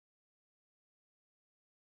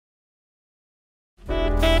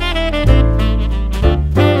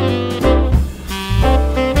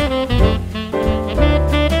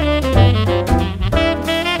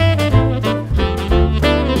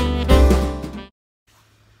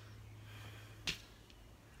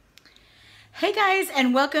Hey guys,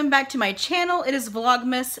 and welcome back to my channel. It is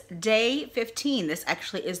Vlogmas day 15. This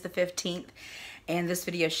actually is the 15th, and this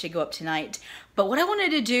video should go up tonight. But what I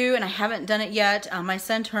wanted to do, and I haven't done it yet, my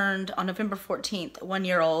son turned on November 14th, 1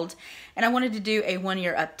 year old, and I wanted to do a 1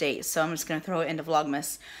 year update, so I'm just gonna throw it into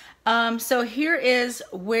Vlogmas. So here is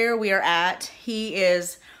where we are at. He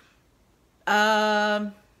is,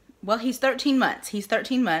 well, he's 13 months. He's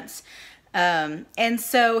 13 months. And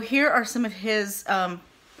so here are some of his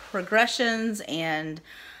progressions and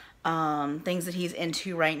things that he's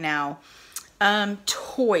into right now.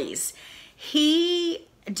 Toys. He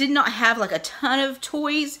did not have like a ton of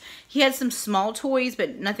toys. He had some small toys,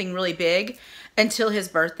 but nothing really big until his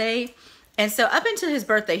birthday. And so up until his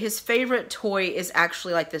birthday, his favorite toy is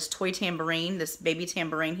actually like this toy tambourine, this baby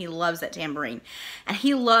tambourine. He loves that tambourine. And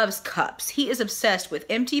he loves cups. He is obsessed with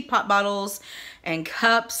empty pop bottles and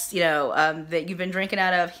cups, you know, that you've been drinking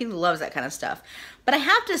out of. He loves that kind of stuff. But I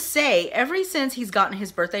have to say, ever since he's gotten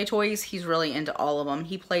his birthday toys, he's really into all of them.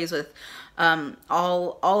 He plays with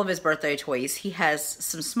all of his birthday toys. He has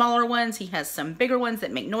some smaller ones. He has some bigger ones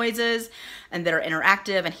that make noises and that are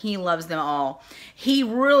interactive, and he loves them all. He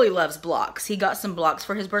really loves blocks. He got some blocks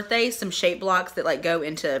for his birthday, some shape blocks that like go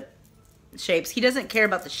into shapes. He doesn't care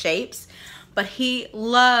about the shapes, but he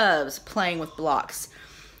loves playing with blocks.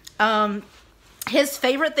 His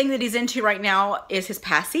favorite thing that he's into right now is his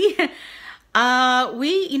passy.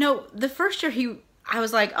 You know, the first year I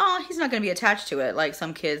was like, oh, he's not going to be attached to it. Like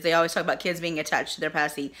some kids, they always talk about kids being attached to their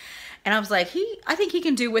passy. And I was like, I think he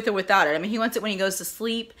can do with or without it. I mean, he wants it when he goes to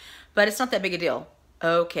sleep, but it's not that big a deal.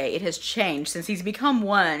 Okay, it has changed since he's become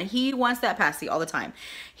one. He wants that passy all the time.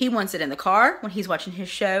 He wants it in the car when he's watching his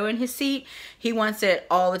show in his seat. He wants it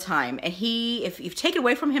all the time. And if you take it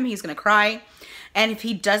away from him, he's going to cry. And if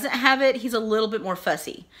he doesn't have it, he's a little bit more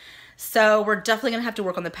fussy. So we're definitely going to have to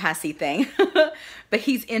work on the passy thing. But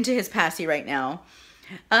he's into his passy right now.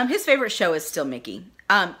 His favorite show is still Mickey.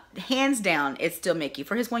 Hands down, it's still Mickey.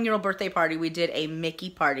 For his 1 year old birthday party, we did a Mickey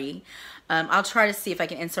party. I'll try to see if I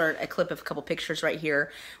can insert a clip of a couple pictures right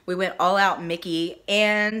here. We went all out Mickey.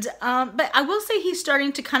 And but I will say he's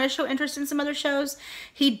starting to kind of show interest in some other shows.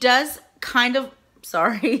 He does kind of...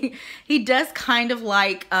 Sorry. He does kind of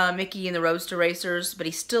like Mickey and the Roadster Racers, but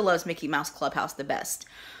he still loves Mickey Mouse Clubhouse the best.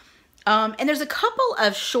 And there's a couple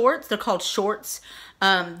of shorts, they're called shorts,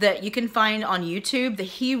 that you can find on YouTube that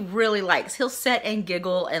he really likes. He'll sit and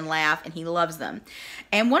giggle and laugh, and he loves them.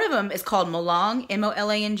 And one of them is called Molang,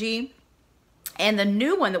 M-O-L-A-N-G. And the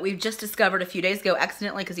new one that we've just discovered a few days ago,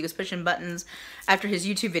 accidentally because he was pushing buttons after his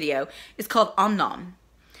YouTube video, is called Om Nom.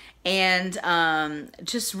 And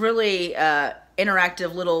just really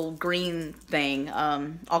interactive little green thing,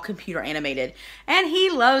 all computer animated. And he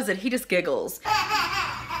loves it. He just giggles.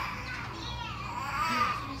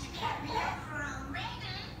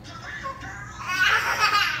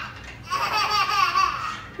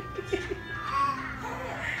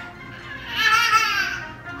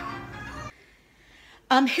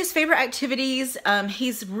 His favorite activities,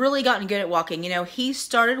 he's really gotten good at walking. You know, he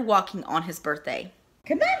started walking on his birthday.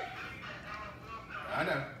 Come on. I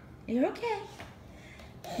know. You're okay.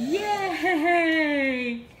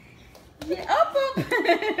 Yay! Yeah, up,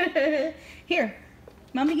 up. Here,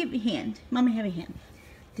 Mommy, give me a hand. Mommy, have a hand.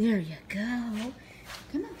 There you go.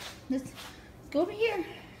 Come on, let's go over here.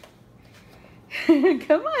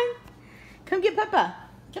 Come on. Come get Papa.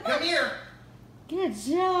 Come here. Good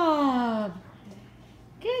job.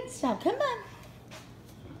 Good job. Come on.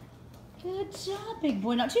 Good job, big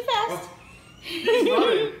boy. Not too fast. He's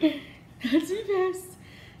running. Not too fast.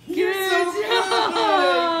 You're Good so job. good.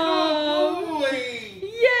 Good boy.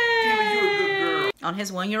 Yay! You're a good girl. On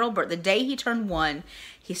his 1 year old birthday, the day he turned 1,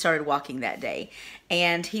 he started walking that day.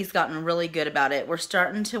 And he's gotten really good about it. We're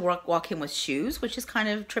starting to walk him with shoes, which is kind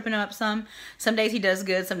of tripping him up some. Some days he does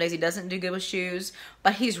good, some days he doesn't do good with shoes.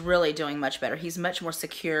 But he's really doing much better. He's much more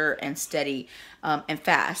secure and steady and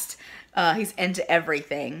fast. He's into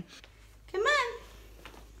everything. Come on.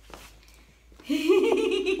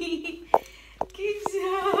 Good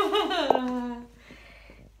job.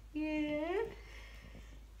 Yeah.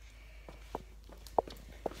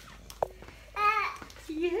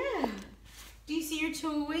 Yeah. Do you see your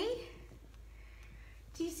toy?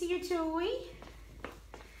 Do you see your toy?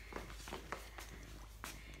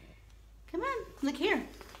 Come on, look here.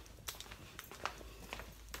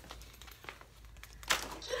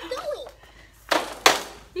 Keep going.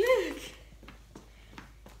 Look.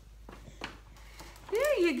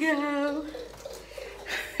 There you go.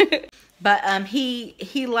 But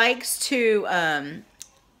he likes to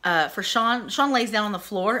for Sean lays down on the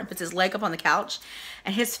floor and puts his leg up on the couch,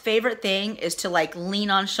 And his favorite thing is to like lean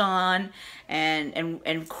on Sean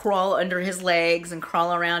and crawl under his legs and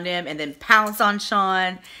crawl around him and then pounce on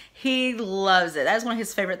Sean. He loves it. That's one of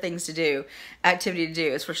his favorite things to do, activity to do,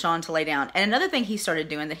 is for Sean to lay down. And another thing he started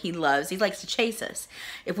doing that he loves, he likes to chase us.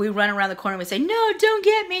 If we run around the corner and we say, no, don't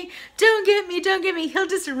get me, don't get me, don't get me, he'll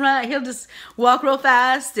just run, he'll just walk real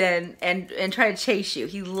fast and try to chase you.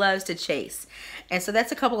 He loves to chase. And so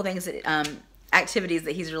that's a couple of things that, activities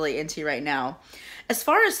that he's really into right now. As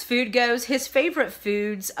far as food goes, his favorite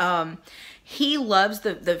foods, he loves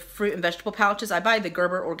the fruit and vegetable pouches. I buy the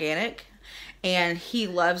Gerber Organic, and he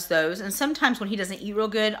loves those. And sometimes when he doesn't eat real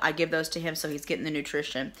good, I give those to him so he's getting the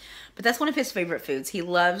nutrition. But that's one of his favorite foods. He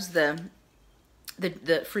loves the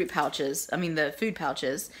fruit pouches. I mean the food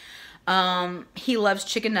pouches. He loves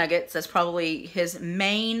chicken nuggets. That's probably his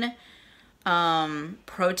main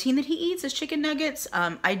protein that he eats is chicken nuggets.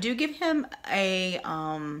 I do give him a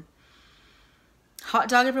hot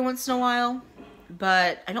dog every once in a while,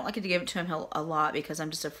 but I don't like to give it to him a lot because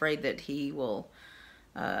I'm just afraid that he will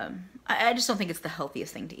I just don't think it's the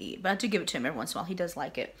healthiest thing to eat, but I do give it to him every once in a while. He does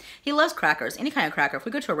like it. He loves crackers, any kind of cracker. If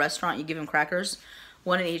we go to a restaurant, you give him crackers,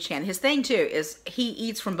 one in each hand. His thing too is he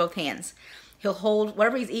eats from both hands. He'll hold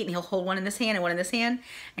whatever he's eating, he'll hold one in this hand and one in this hand,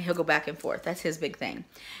 and he'll go back and forth. That's his big thing.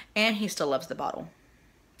 And he still loves the bottle.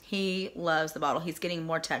 He loves the bottle. He's getting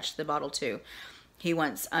more attached to the bottle too. He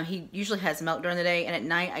wants, he usually has milk during the day, and at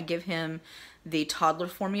night I give him the toddler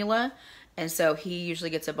formula, and so he usually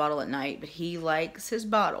gets a bottle at night, but he likes his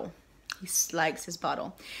bottle. He likes his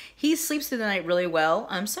bottle. He sleeps through the night really well.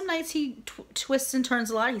 Some nights he twists and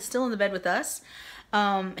turns a lot. He's still in the bed with us.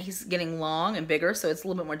 He's getting long and bigger, so it's a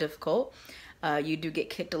little bit more difficult. You do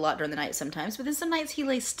get kicked a lot during the night sometimes, but then some nights he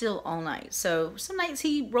lays still all night. So some nights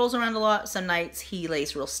he rolls around a lot, some nights he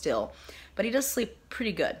lays real still. But he does sleep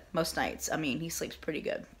pretty good most nights. I mean, he sleeps pretty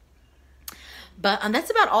good. But that's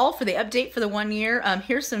about all for the update for the 1 year.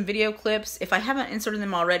 Here's some video clips. If I haven't inserted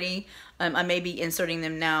them already, I may be inserting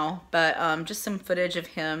them now. But just some footage of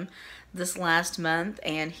him this last month,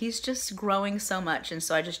 and he's just growing so much, and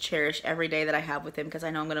so I just cherish every day that I have with him because I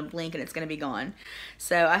know I'm going to blink and it's going to be gone.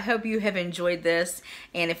 So I hope you have enjoyed this,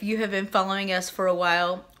 and if you have been following us for a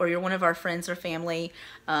while or you're one of our friends or family,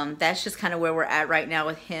 that's just kind of where we're at right now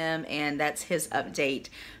with him, and that's his update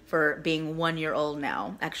for being 1 year old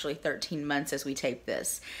now, actually 13 months as we tape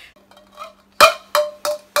this.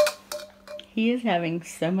 He is having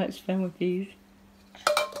so much fun with these.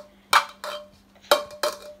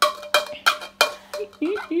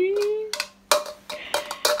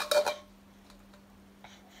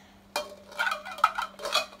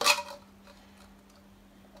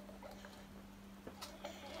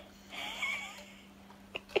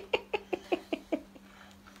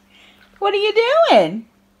 What are you doing?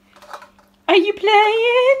 Are you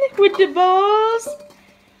playing with the balls?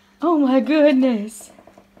 Oh my goodness.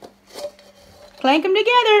 Clank them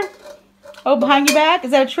together. Oh, behind your back?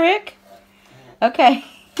 Is that a trick? Okay.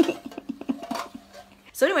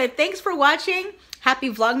 So anyway, thanks for watching. Happy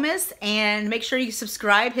Vlogmas, and make sure you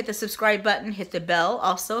subscribe. Hit the subscribe button. Hit the bell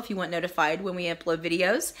also if you want notified when we upload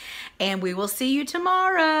videos. And we will see you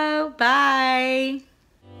tomorrow. Bye.